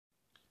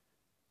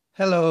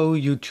Hello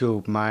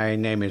YouTube, my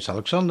name is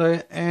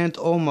Alexander and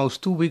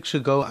almost 2 weeks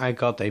ago I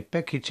got a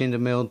package in the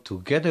mail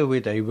together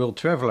with a world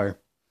traveler.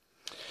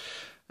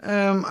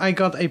 I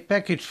got a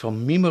package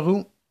from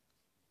mimaroo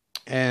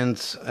and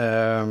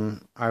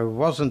I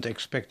wasn't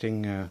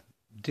expecting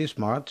this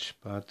much,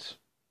 but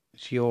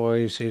she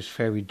always is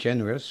very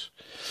generous.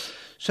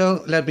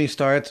 So let me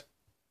start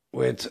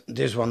with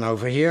this one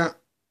over here.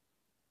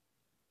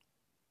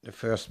 The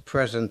first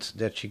present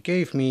that she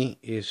gave me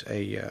is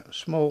a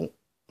small,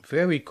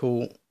 very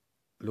cool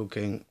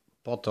looking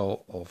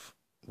bottle of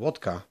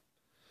vodka.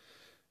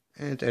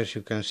 And as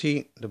you can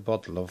see, the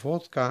bottle of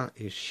vodka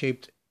is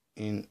shaped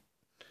in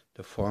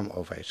the form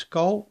of a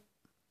skull.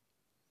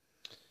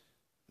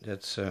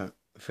 That's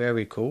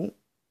very cool.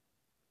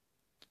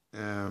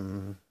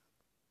 There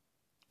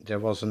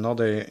was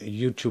another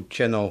YouTube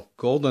channel,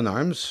 Golden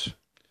Arms,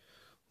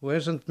 who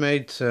hasn't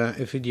made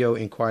a video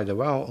in quite a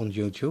while on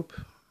YouTube.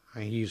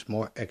 He's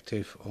more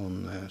active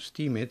on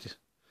Steemit.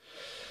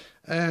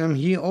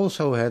 He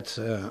also had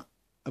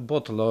a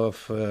bottle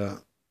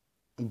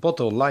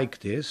like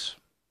this,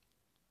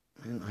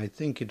 and I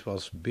think it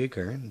was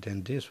bigger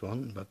than this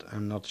one, but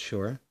I'm not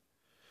sure.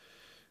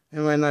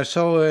 And when I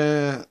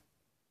saw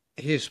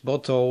his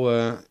bottle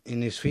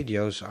in his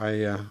videos,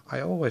 I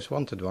always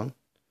wanted one.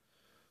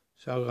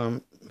 So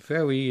I'm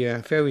very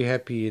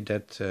happy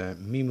that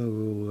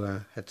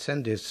mimaroo had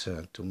sent this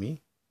to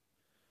me.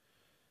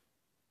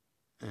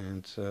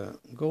 And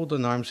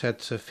Golden Arms had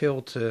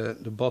filled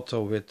the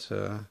bottle with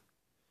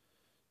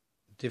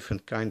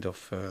different kind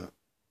of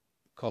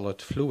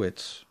colored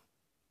fluids,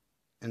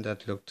 and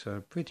that looked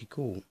pretty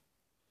cool.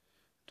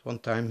 At one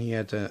time he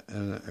had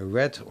a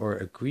red or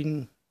a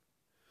green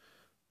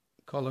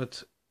colored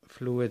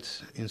fluid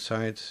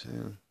inside.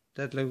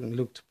 That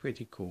looked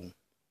pretty cool.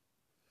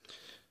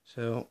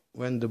 So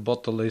when the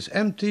bottle is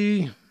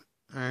empty,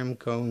 I'm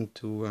going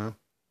to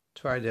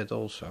try that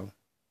also.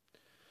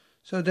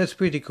 So that's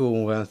pretty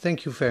cool.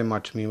 Thank you very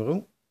much,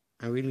 mimaroo.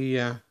 I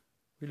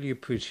really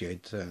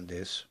appreciate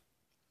this.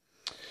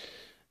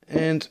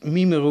 And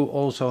mimaroo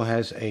also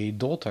has a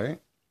daughter,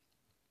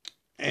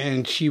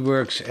 and she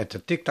works at the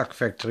TikTok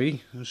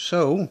factory.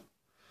 So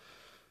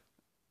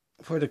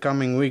for the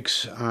coming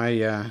weeks,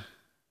 I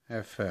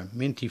have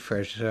minty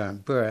fresh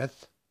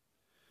breath,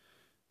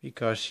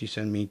 because she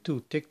sent me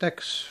 2 Tic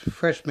Tacs,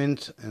 fresh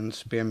mint and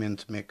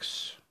spearmint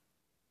mix.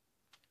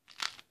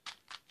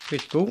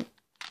 Pretty cool.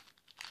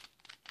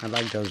 I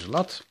like those a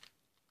lot.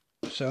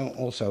 So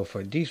also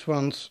for these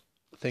ones,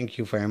 thank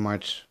you very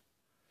much.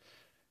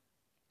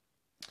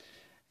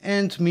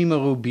 And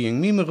mimaroo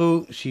being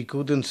mimaroo, she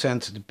couldn't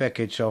send the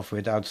package off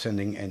without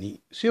sending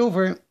any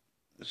silver.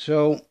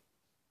 So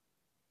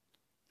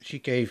she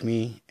gave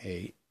me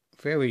a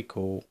very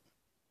cool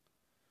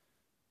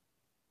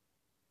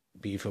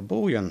beaver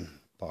bouillon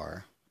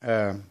bar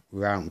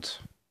round.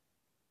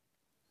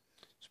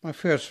 It's my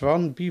first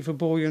one, beaver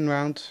bouillon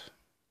round.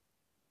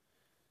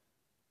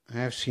 I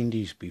have seen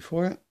these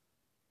before,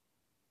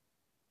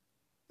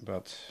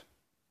 but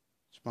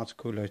it's much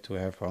cooler to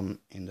have one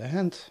in the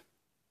hand.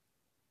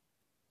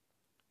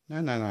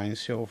 999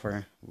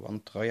 silver,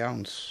 1 troy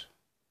ounce.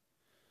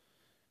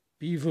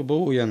 Beaver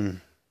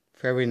bouillon,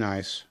 very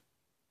nice.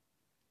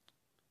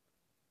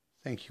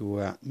 Thank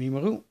you,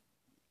 mimaroo.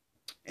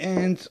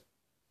 And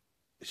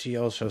she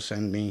also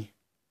sent me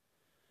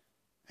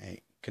a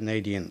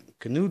Canadian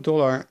canoe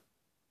dollar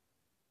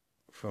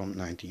from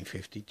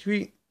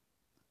 1953.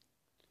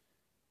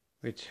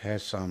 Which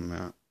has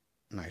some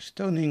nice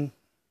toning.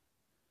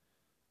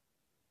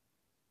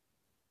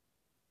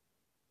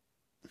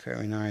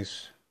 Very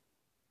nice.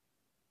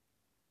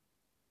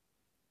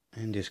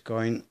 And this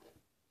coin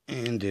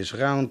in this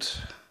round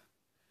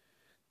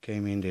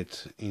came in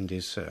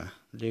this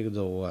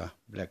little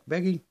black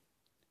baggie.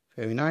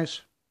 Very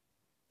nice.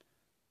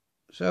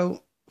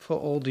 So for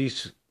all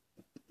these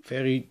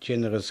very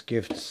generous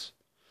gifts,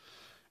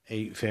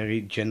 a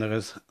very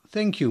generous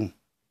thank you,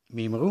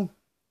 mimaroo.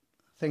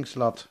 Thanks a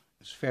lot.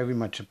 It's very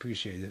much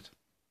appreciated.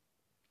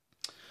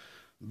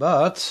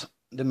 But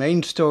the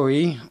main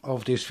story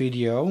of this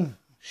video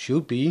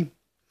should be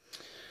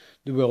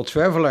the world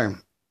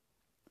traveller.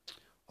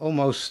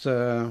 Almost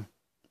 2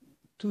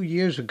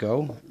 years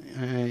ago,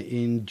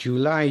 in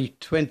July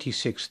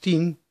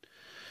 2016,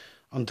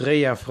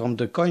 Andrea from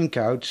the Coin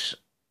Couch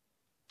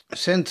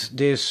sent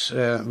this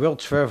world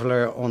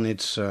traveller on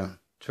its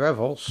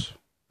travels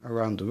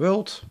around the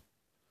world.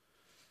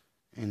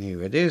 And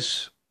here it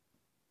is.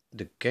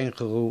 The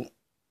kangaroo,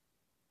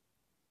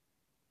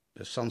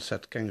 the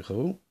sunset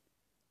kangaroo,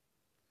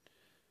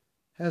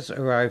 has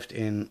arrived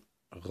in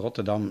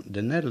Rotterdam,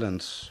 the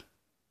Netherlands.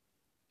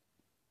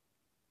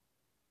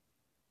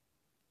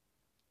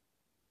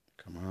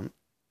 Come on,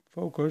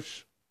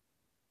 focus.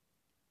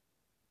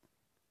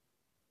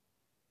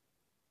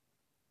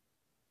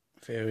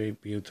 Very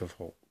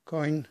beautiful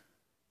coin.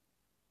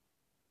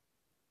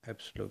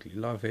 Absolutely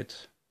love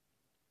it.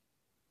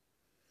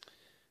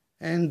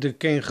 And the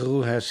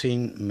kangaroo has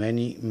seen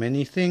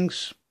many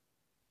things.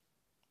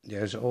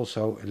 There's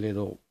also a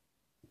little,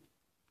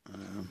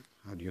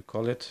 how do you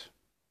call it?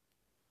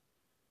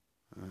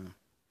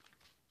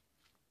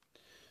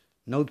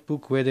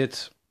 notebook with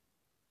it.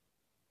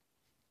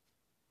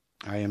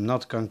 I am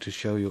not going to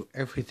show you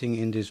everything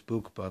in this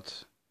book,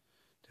 but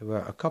there were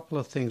a couple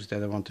of things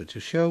that I wanted to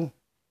show.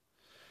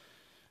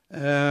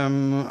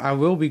 I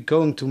will be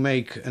going to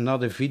make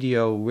another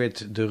video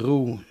with the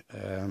Roo,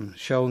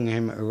 showing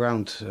him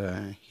around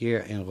here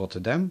in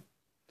Rotterdam.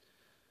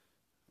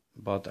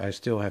 But I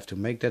still have to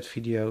make that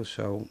video,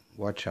 so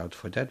watch out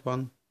for that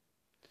one.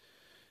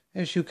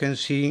 As you can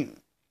see,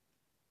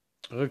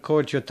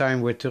 record your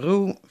time with the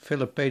Roo,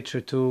 fill a page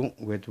or two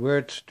with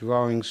words,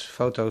 drawings,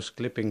 photos,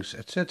 clippings,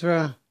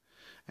 etc.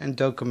 and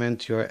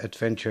document your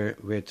adventure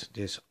with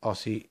this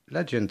Aussie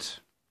legend.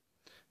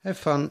 Have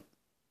fun,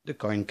 the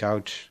coin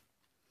couch.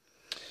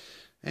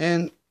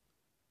 And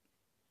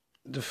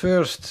the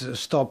first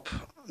stop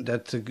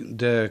that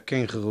the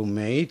kangaroo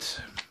made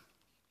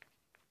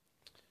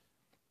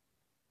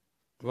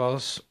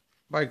was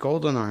by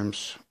Golden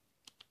Arms.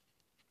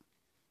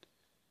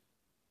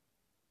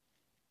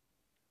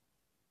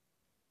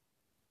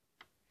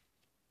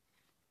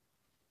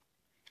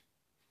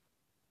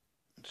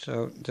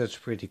 So that's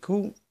pretty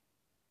cool.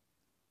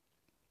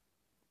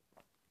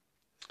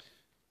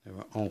 There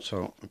were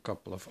also a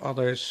couple of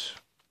others.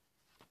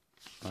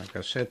 Like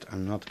I said,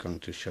 I'm not going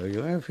to show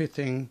you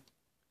everything,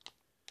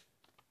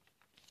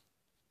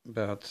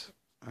 but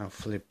I'll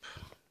flip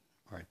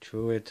right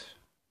through it.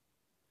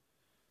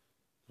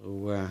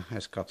 Who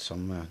has got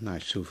some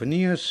nice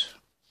souvenirs.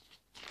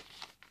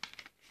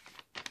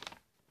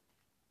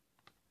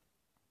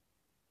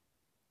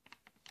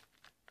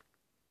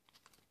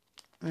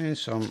 And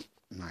some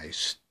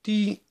nice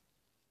tea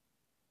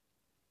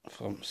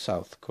from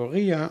South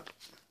Korea.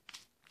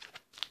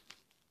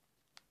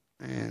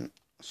 And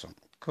some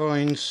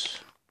coins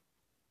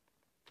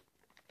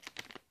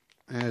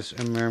as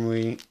a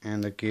memory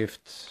and a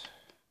gift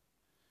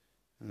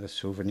and a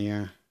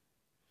souvenir.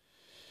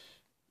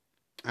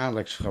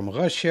 Alex from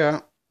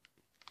Russia.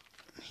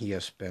 He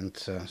has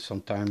spent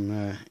some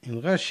time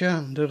in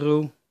Russia, the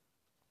Roo.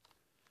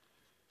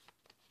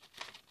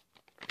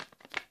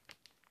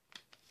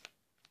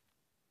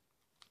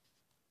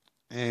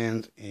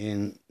 And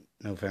in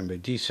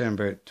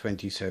December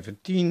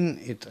 2017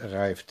 it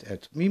arrived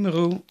at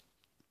Mimaroo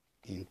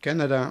in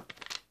Canada.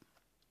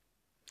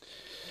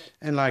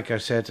 And like I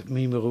said,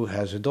 mimaroo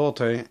has a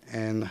daughter,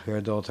 and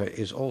her daughter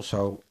is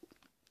also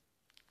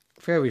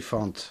very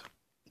fond,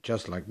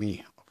 just like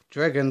me, of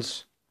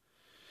dragons.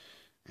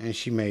 And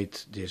she made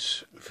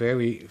this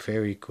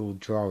very cool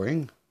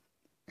drawing.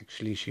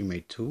 Actually, she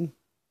made two.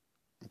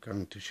 I'm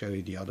going to show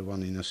you the other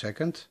one in a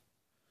second.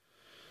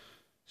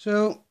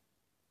 So,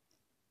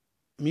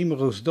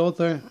 mimaroo's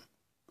daughter,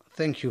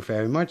 thank you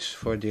very much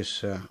for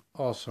this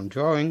awesome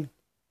drawing.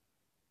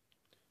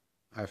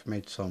 I've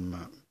made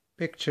some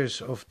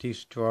pictures of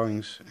these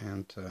drawings,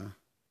 and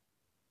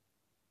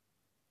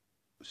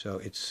so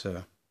it's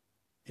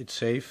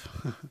safe.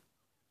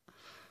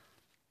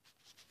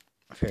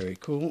 Very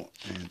cool.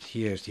 And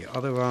here's the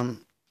other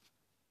one,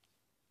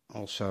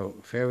 also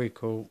very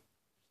cool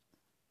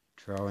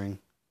drawing,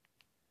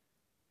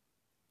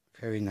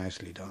 very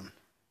nicely done.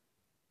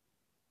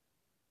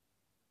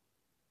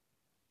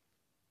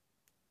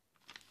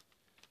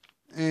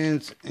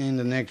 And in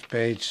the next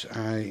page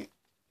I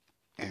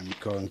am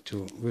going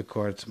to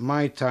record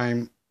my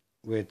time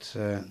with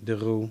the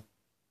Roo.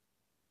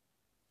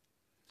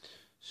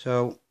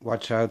 So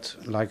watch out,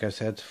 like I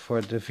said,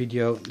 for the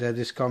video that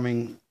is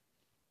coming.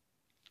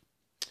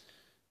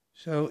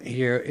 So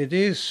here it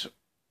is,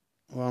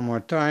 one more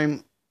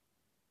time,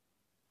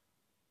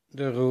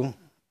 the Roo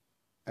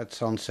at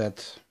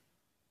sunset.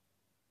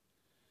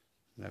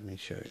 Let me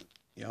show you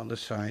the other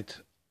side.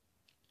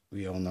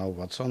 We all know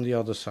what's on the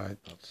other side,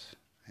 but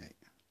hey.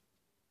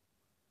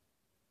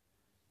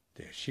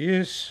 There she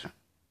is,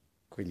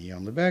 Queenie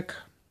on the back.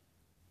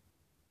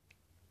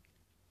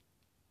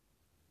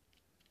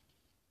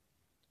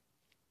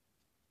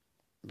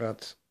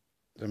 But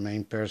the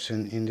main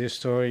person in this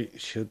story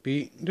should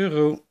be the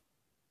Roo.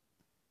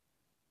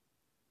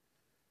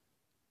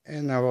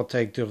 And I will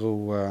take the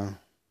Roo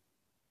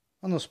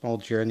on a small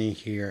journey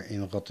here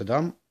in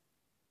Rotterdam.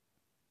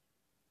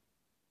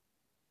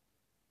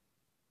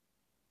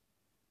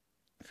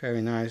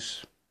 Very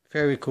nice,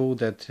 very cool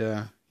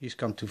that he's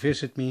come to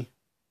visit me.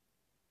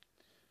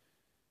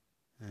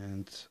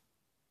 And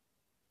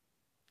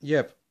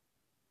yep,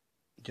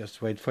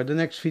 just wait for the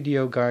next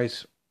video,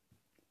 guys.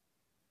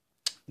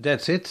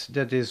 That's it.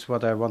 That is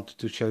what I wanted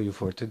to show you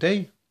for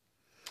today.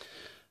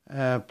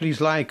 Please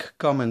like,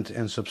 comment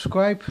and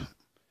subscribe.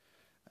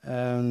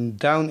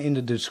 Down in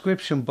the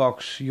description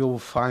box you'll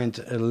find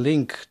a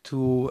link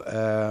to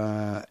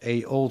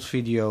a old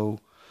video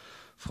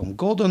from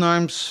Golden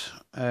Arms.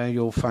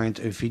 You'll find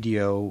a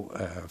video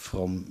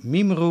from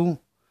mimaroo,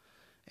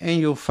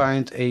 and you'll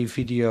find a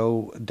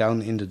video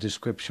down in the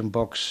description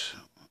box,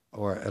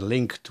 or a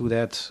link to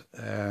that,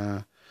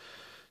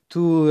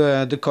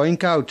 to the coin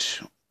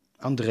couch,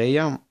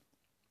 Andrea.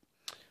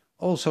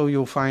 Also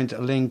you'll find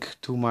a link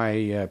to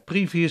my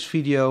previous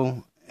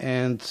video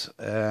and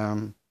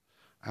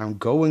I'm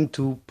going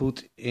to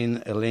put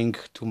in a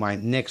link to my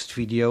next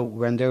video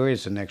when there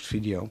is a next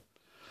video.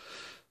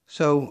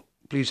 So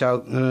please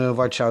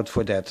watch out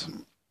for that.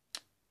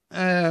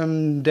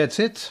 That's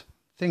it.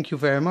 Thank you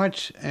very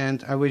much,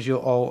 and I wish you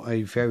all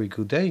a very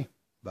good day.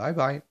 Bye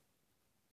bye.